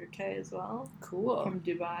 900K as well, Cool. from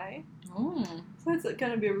Dubai. Oh. So it's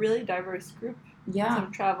going to be a really diverse group. Yeah.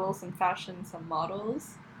 Some travel, some fashion, some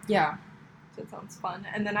models. Yeah. So it sounds fun.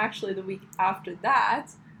 And then actually the week after that,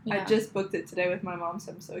 I Yeah. just booked it today with my mom,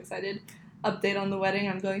 so I'm so excited. Update on the wedding.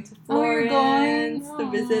 I'm going to Oh, you're Florence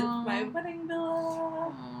going? to visit Aw. my wedding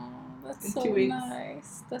villa. Oh, that's In so 2 weeks.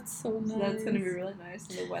 nice. That's so nice. So that's going to be really nice,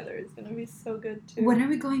 and the weather is going to be so good too. When are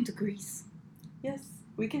we going to Greece? Yes,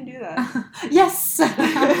 we can do that. Yes.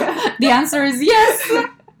 The answer is yes.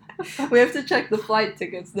 We have to check the flight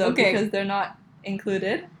tickets though, Okay. because they're not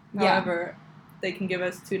included. Yeah. However, they can give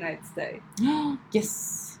us 2 nights stay.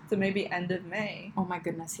 Yes. So maybe end of May. Oh my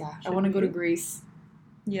goodness, yeah. I Should want to we? go to Greece.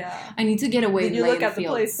 Yeah. I need to get away. Did and you lay look in at the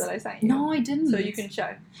fields. place that I sent you? No, I didn't. So you can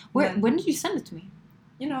check. Where? Then- When did you send it to me?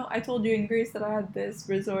 You know, I told you in Greece that I had this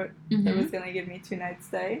resort that was going to give me 2 nights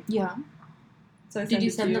stay. Yeah. So I Did you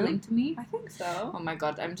it to send the link to me? I think so. Oh my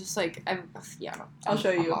god, I'm just like, yeah. I'll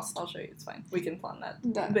show I'm you. lost. I'll show you. It's fine. We can plan that.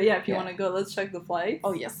 That- But yeah, if you yeah. want to go, let's check the flights.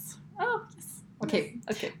 Oh yes. Oh yes. Okay,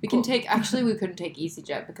 Okay. we cool. can take. Actually, we couldn't take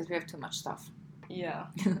EasyJet because we have too much stuff. Yeah.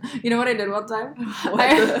 You know what I did one time? What?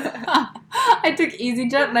 I took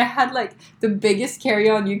EasyJet and I had like the biggest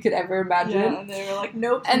carry-on you could ever imagine. Yeah, and they were like,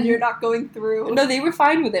 nope, And- and you're not going through. No, they were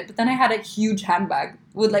fine with it, but then I had a huge handbag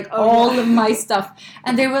with like Oh, all yeah. of my stuff,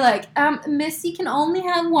 and they were like, "Miss, you can only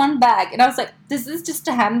have one bag," and I was like, "This is just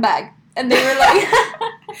a handbag," and they were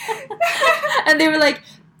like,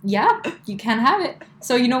 "Yeah, you can have it."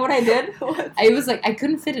 So you know what I did? What? I was like, I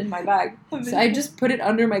couldn't fit it in my bag, so I just put it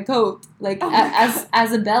under my coat, like Oh my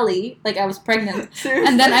as a belly, like I was pregnant. Seriously?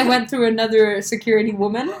 And then I went through another security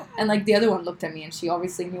woman, and like the other one looked at me, and she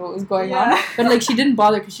obviously knew what was going on, Yeah. but like she didn't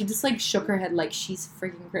bother because she just like shook her head like she's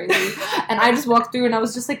freaking crazy. And I just walked through, and I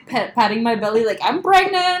was just like patting my belly like I'm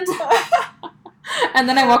pregnant. And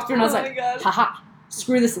then I walked through, and I was Oh like, my God. haha,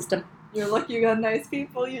 screw the system. You're lucky you got nice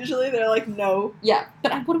people. Usually they're like, no. Yeah,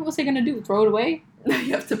 but what was I gonna do? Throw it away?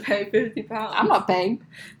 You have to pay £50. I'm not paying.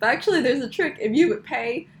 But actually, there's a trick. If you would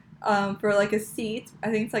pay for like a seat, I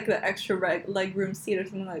think it's like the extra leg room seat or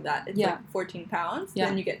something like that. It's Yeah. like £14. Yeah.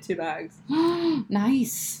 Then you get 2 bags.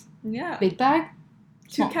 Nice. Yeah. Big bag?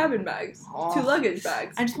 2 Oh. cabin bags. Oh. 2 luggage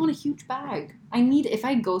bags. I just want a huge bag. I need, if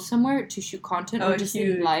I go somewhere to shoot content or a just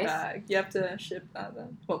huge in life. bag. You have to ship that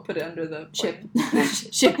then. Well, put it under the Ship. plane.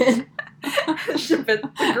 Ship it. Ship it.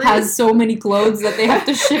 Has so many clothes that they have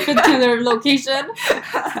to ship it to their location.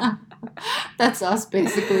 That's us,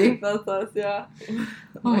 basically. That's us, yeah.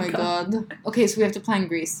 Oh my god. Okay, so we have to plan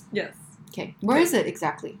Greece. Yes. Okay. Where is it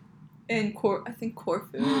exactly? In I think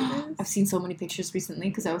Corfu it is. I've seen so many pictures recently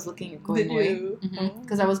because I was looking at going Did away. you?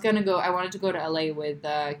 Because I wanted to go to LA with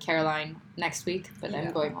Caroline next week, but I'm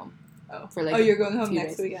Yeah. going home. Oh. For like You're going home few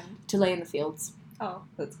next days. weekend. To lay in the fields. Oh,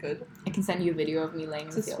 that's good. I can send you a video of me laying in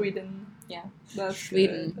To the field. Sweden. Yeah. That's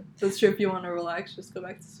Sweden. good. So it's true if you want to relax, just go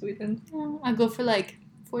back to Sweden. Yeah, I'll go for like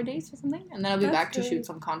 4 days or something, and then I'll be That's back to good. shoot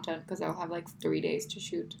some content because I'll have like 3 days to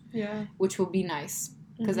shoot, Yeah. which will be nice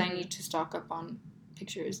because I Mhm. need to stock up on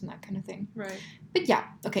pictures and that kind of thing. Right. But yeah,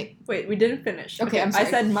 okay. Wait, we didn't finish. Okay, I'm I sorry.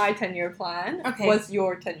 said my 10-year plan. Okay. What's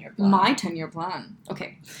your 10-year plan? My 10-year plan.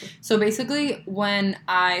 Okay. So basically, when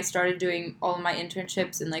I started doing all of my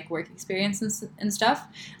internships and like work experience and stuff,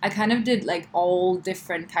 I kind of did like all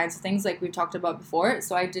different kinds of things like we talked about before.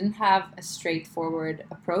 So I didn't have a straightforward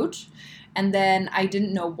approach. And then I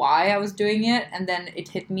didn't know why I was doing it. And then it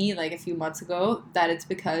hit me like a few months ago that it's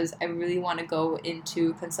because I really want to go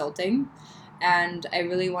into consulting. And I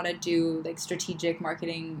really want to do like strategic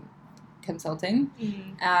marketing consulting.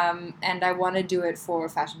 And I want to do it for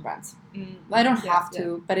fashion brands. I don't have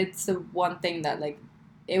to, but it's the one thing that like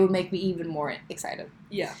it would make me even more excited.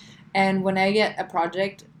 Yeah. And when I get a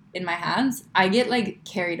project in my hands, I get like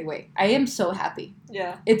carried away. I am so happy.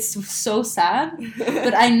 Yeah. It's so sad,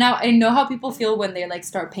 but I know how people feel when they like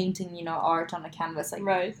start painting, you know, art on a canvas. Like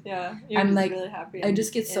Right. Yeah. You're I'm just like, really happy. I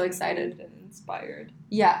just get so excited and inspired.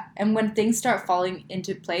 yeah, and when things start falling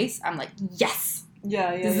into place, I'm like, yes,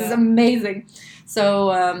 Yeah. Yeah. this yeah. is amazing. So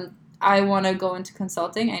I want to go into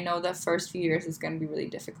consulting. I know the first few years is going to be really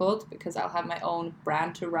difficult because I'll have my own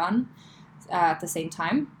brand to run at the same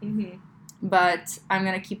time. Mm-hmm. But I'm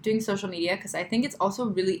going to keep doing social media because I think it's also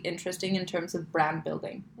really interesting in terms of brand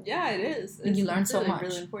building. Yeah, it is. And you learn so really, much.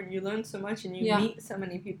 Really important. You learn so much, and you Yeah. meet so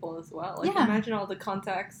many people as well. Like Yeah. imagine all the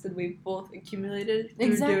contacts that we've both accumulated through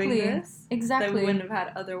Exactly. doing this that we Exactly. wouldn't have had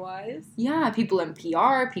otherwise. Yeah, people in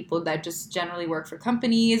PR, people that just generally work for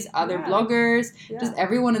companies, other Yeah. bloggers, Yeah. just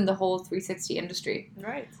everyone in the whole 360 industry.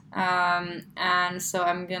 Right. And so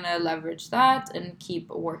I'm gonna leverage that and keep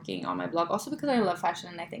working on my blog also because I love fashion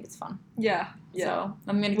and I think it's fun. Yeah. Yeah. So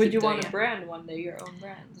I'm gonna Would keep you doing want a it. brand one day, your own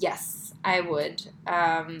brand? Yes, I would.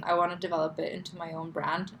 I want to develop it into my own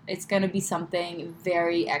brand. It's gonna be something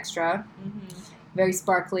very extra, Mm-hmm. very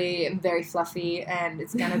sparkly, very fluffy, and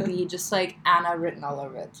it's gonna be just like Anna written all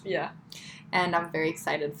over it. Yeah. And I'm very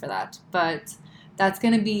excited for that. But that's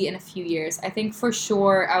going to be in a few years. I think for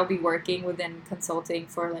sure I'll be working within consulting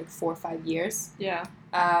for like 4 or 5 years. Yeah.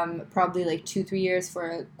 Probably like 2-3 years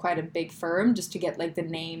for quite a big firm just to get like the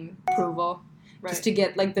name approval. Right. Just to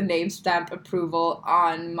get like the name stamp approval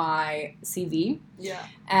on my CV. Yeah.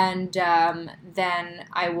 And then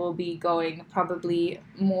I will be going probably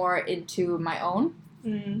more into my own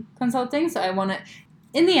Mm. consulting. So I want to...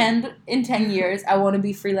 In the end, in 10 years, I want to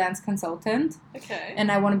be freelance consultant. Okay.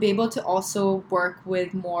 And I want to be able to also work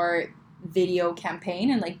with more video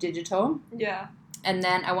campaign and like digital. Yeah. And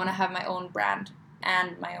then I want to have my own brand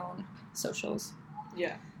and my own socials.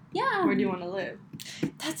 Yeah. Yeah. Where do you want to live?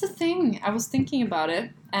 That's the thing. I was thinking about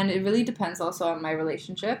it. And it really depends also on my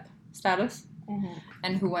relationship status Mm-hmm.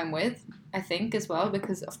 and who I'm with, I think, as well.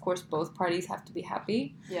 Because, of course, both parties have to be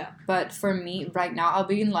happy. Yeah. But for me, right now, I'll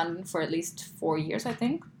be in London for at least 4 years, I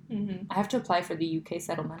think. Mm-hmm. I have to apply for the UK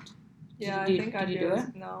settlement. Yeah, Did I think I you do. do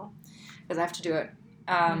it? No. Because I have to do it.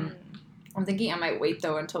 I'm thinking I might wait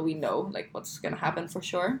though until we know like what's gonna happen for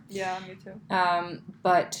sure. Yeah, me too.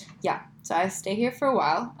 But yeah, so I stay here for a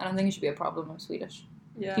while. I don't think it should be a problem. I'm Swedish.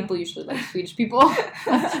 Yeah. People usually like Swedish people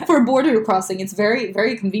for border crossing. It's very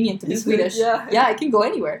very convenient to be Is it? Swedish. Yeah. Yeah, I can go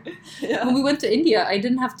anywhere. Yeah. When we went to India, I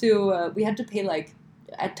didn't have to. We had to pay like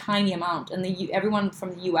a tiny amount, and everyone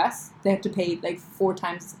from the US they had to pay like 4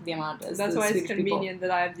 times the amount as That's the why Swedish it's convenient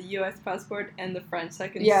that I have the US passport and the French. So I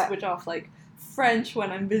can Yeah. switch off like French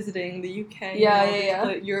when I'm visiting the UK. Yeah, and all yeah,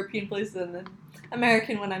 these yeah. European places, and then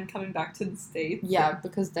American when I'm coming back to the States. people. Yeah,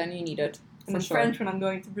 because then you need it And for then sure. French when I'm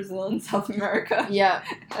going to Brazil and South America. Yeah,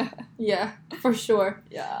 yeah, for sure.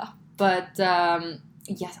 Yeah. But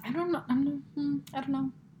yes, I don't know. I don't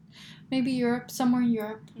know. Maybe Europe, somewhere in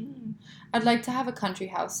Europe. Mm. I'd like to have a country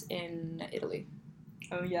house in Italy.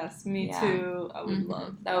 Oh yes, me Yeah. too. I would Mhm.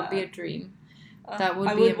 love That would be a dream. Uh, That would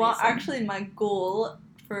I be would want. amazing. Actually, my goal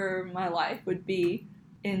for my life would be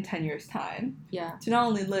in 10 years' time Yeah. to not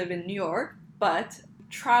only live in New York but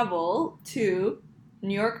travel to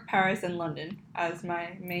New York, Paris, and London as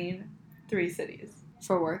my main 3 cities.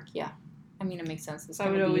 For work, yeah. I mean, it makes sense. It's So I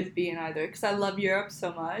gonna would be. always be in either because I love Europe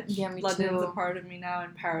so much. Yeah, me London's too. a part of me now,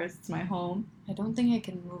 and Paris it's my home. I don't think I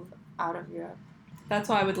can move out of Europe. That's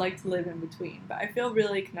why I would like to live in between. But I feel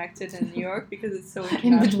really connected in New York because it's so In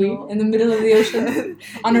international. between, in the middle of the ocean,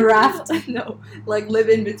 on a raft. No, like live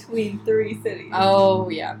in between 3 cities. Oh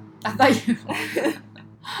yeah, I thought you.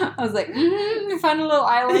 I was like, you find a little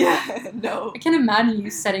island. Yeah, no. I can imagine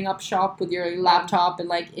you setting up shop with your laptop, and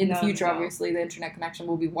like in the No, future, no. obviously the internet connection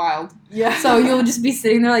will be wild. Yeah. So you'll just be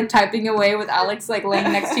sitting there like typing away with Alex like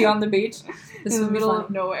laying next to you on the beach. This in the would be middle funny. of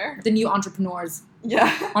nowhere. The new entrepreneurs,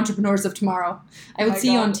 Yeah. entrepreneurs of tomorrow. I would My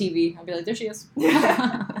see you on God. TV. I'd be like, there she is.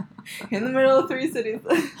 In the middle of 3 cities.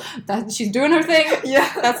 That she's doing her thing. Yeah.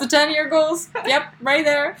 That's the 10-year goals. Yep, right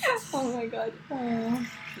there. Oh my god.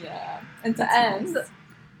 Yeah. And to That's end, nice.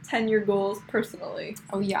 10-year goals personally.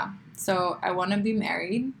 Oh yeah. So I want to be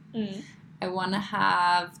married. I want to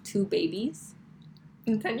have 2 babies.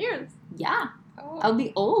 In 10 years. Yeah, Oh. I'll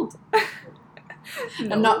be old.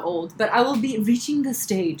 No. I'm not old, but I will be reaching the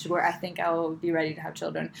stage where I think I will be ready to have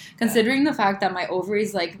children. Considering the fact that my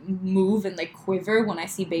ovaries like move and like quiver when I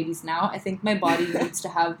see babies now, I think my body needs to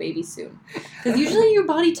have babies soon. Because usually your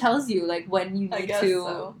body tells you like when you I need guess to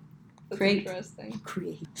so. That's create. interesting.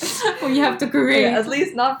 create. When you have to create. Yeah, at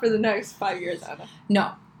least not for the next 5 years, Anna.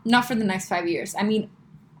 No, not for the next 5 years. I mean,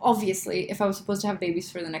 obviously, if I was supposed to have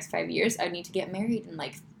babies for the next 5 years, I'd need to get married in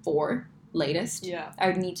like 4 latest. Yeah. I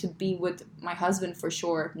would need to be with my husband for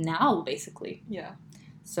sure now, basically. Yeah.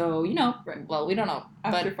 So, you know, Right. well, we don't know.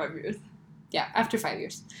 After but 5 years. yeah, after 5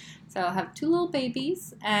 years. So I'll have 2 little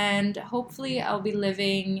babies, and hopefully I'll be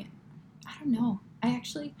living, I don't know.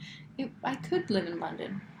 I could live in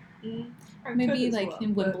London. I Maybe could as like well,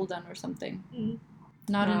 in but- Wimbledon or something. Mhm.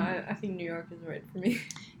 Not No, in I think New York is right for me.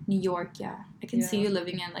 New York, yeah. I can see Yeah. you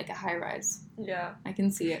living in like a high rise. Yeah. I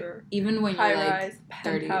can see it. Sure. Even when High you're like, rise,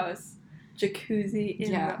 30. penthouse, jacuzzi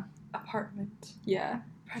in Yeah. the apartment, yeah,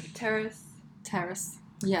 private terrace, terrace.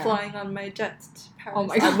 Yeah. flying on my jet to Paris. Oh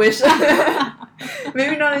my I God. wish.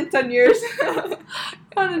 Maybe not in 10 years.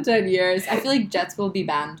 Not in 10 years. I feel like jets will be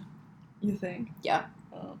banned. You think? Yeah.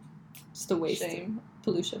 Oh, Just a waste. shame.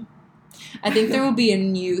 Pollution. I think there will be a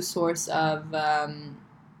new source of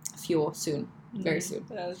fuel soon. Very soon.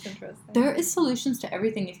 Yeah, that's interesting. There is solutions to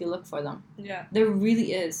everything if you look for them. Yeah. There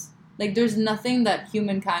really is. Like, there's nothing that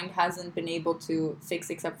humankind hasn't been able to fix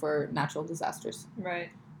except for natural disasters. Right.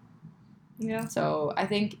 Yeah. So I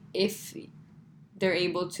think if they're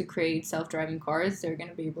able to create self-driving cars, they're going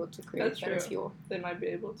to be able to create That's better true. fuel. They might be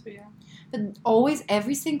able to, yeah. But always,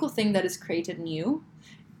 every single thing that is created new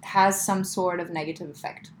has some sort of negative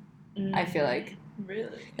effect. I feel like.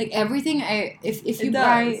 Really? Like everything, if you It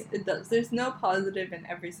buy, does. It does. There's no positive in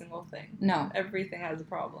every single thing. no, Everything has a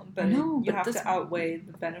problem, I but know, you but have this- to outweigh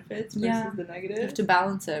the benefits versus Yeah. the you have negative. to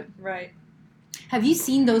balance it. Right. Have you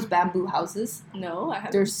seen those bamboo houses? No, I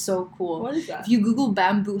haven't. They're so cool. What is that? If you Google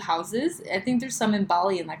bamboo houses, I think there's some in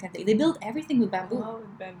Bali and that kind of thing. They build everything with bamboo. Oh,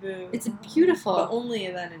 bamboo. It's Oh. beautiful. But only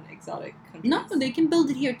then in exotic countries. No, they can build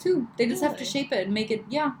it here too. They just have to Really? shape it and make it,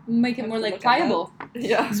 make it Have more to like look at that. pliable.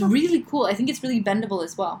 Yeah. It's really cool. I think it's really bendable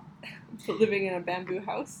as well. For living in a bamboo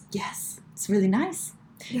house. Yes, it's really nice.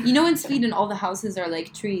 You know, in Sweden, all the houses are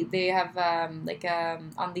like tree. They have on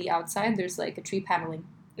the outside, there's like a tree paneling.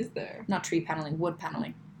 Is there? Not tree paneling, wood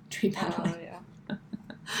paneling. Tree paneling. Oh,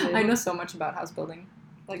 yeah. I know so much about house building.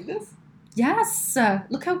 Like this? Yes,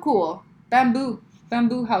 look how cool. Bamboo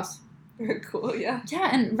house. Very cool, yeah. Yeah,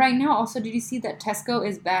 and right now also, did you see that Tesco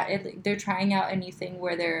is they're trying out a new thing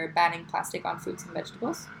where they're banning plastic on fruits and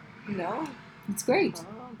vegetables? No. It's great.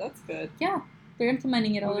 Oh, that's good. They're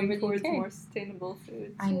implementing it all over Moving the towards UK. more sustainable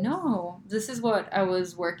foods. I know. This is what I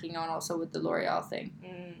was working on also with the L'Oreal thing.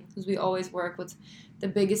 Because we always work with the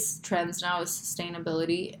biggest trends now is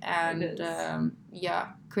sustainability and It is.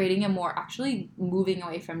 creating a more actually moving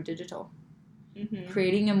away from digital, Mm-hmm.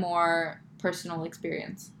 creating a more personal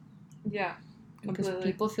experience. Yeah. Because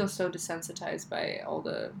Completely. people feel so desensitized by all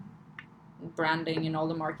the branding and all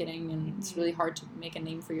the marketing, and it's Mhm. really hard to make a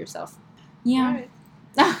name for yourself. Yeah. Right.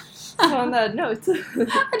 So on that note.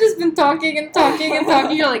 I've just been talking and talking and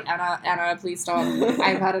talking. You're like, Anna, please stop.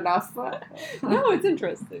 I've had enough. No, it's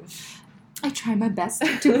interesting. I try my best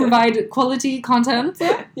to provide quality content.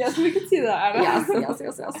 Yes, we can see that, Anna.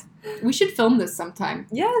 Yes. We should film this sometime.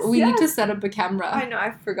 Yes, We yes. need to set up a camera. I know,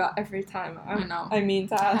 I forgot every time. I know. I mean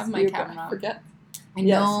to I ask have my you, but camera. I forget. I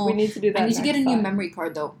Yes, know. we need to do that. I need to get a next new time. memory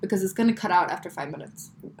card though, because it's gonna cut out after 5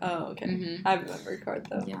 minutes. Oh, okay. Mm-hmm. I have a memory card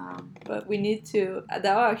though. Yeah. But we need to. That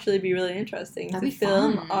will actually be really interesting That'd to be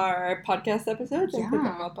film fun. our podcast episodes and put Yeah.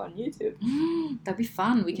 them up on YouTube. That'd be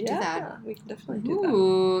fun. We could do that. We can definitely do that.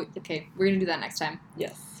 Ooh. Okay, we're gonna do that next time.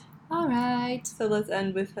 Yes. All right. So let's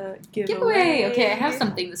end with a giveaway. Giveaway. Okay, I have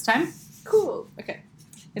something this time. Cool. Okay.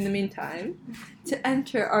 In the meantime, to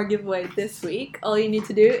enter our giveaway this week, all you need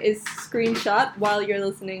to do is screenshot while you're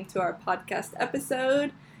listening to our podcast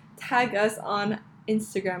episode, tag us on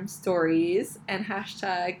Instagram stories, and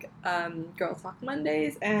hashtag Girl Talk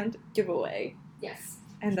Mondays and giveaway. Yes.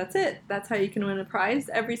 And that's it. That's how you can win a prize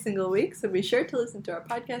every single week. So be sure to listen to our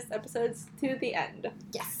podcast episodes to the end.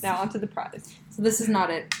 Yes. Now on to the prize. So this is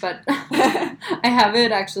not it, but I have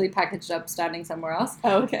it actually packaged up, standing somewhere else.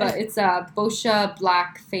 Oh, okay. But it's a Boscia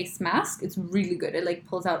black face mask. It's really good. It like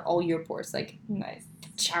pulls out all your pores, like Nice.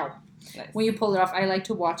 chow. Nice. When you pull it off, I like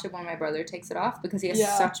to watch it when my brother takes it off because he has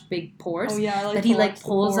Yeah. such big pores Oh yeah, I like that to he watch like the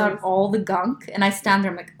pulls out pores. all the gunk, and I stand there.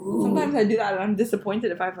 I'm like, ooh. Sometimes I do that, and I'm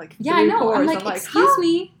disappointed if I have like 3 Yeah, I know. pores. I'm like, excuse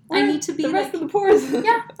me, I Where need to be the rest like, of the pores.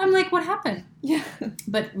 yeah. I'm like, what happened? Yeah.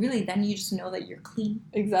 But really, then you just know that you're clean,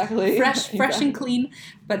 Exactly. fresh Exactly. and clean.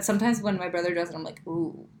 But sometimes when my brother does it, I'm like,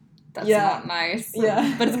 ooh, that's Yeah. not nice.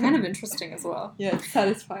 Yeah. But it's kind of interesting as well. Yeah, it's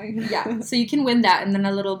satisfying. Yeah. So you can win that, and then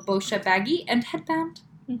a little Boscia baggie and headband.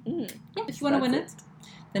 Mm-hmm. Yeah, if you want to win That's it,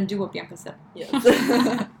 then do what Bianca said. Yes.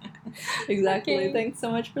 Exactly. Okay. Thanks so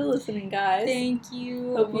much for listening, guys. Thank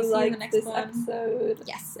you. Hope We'll you see you in liked the next this one. episode.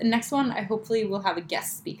 Yes, and next one, I hopefully will have a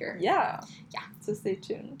guest speaker. Yeah. Yeah. So stay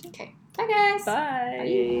tuned. Okay. Bye, guys.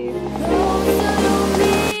 Bye.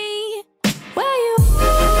 Bye.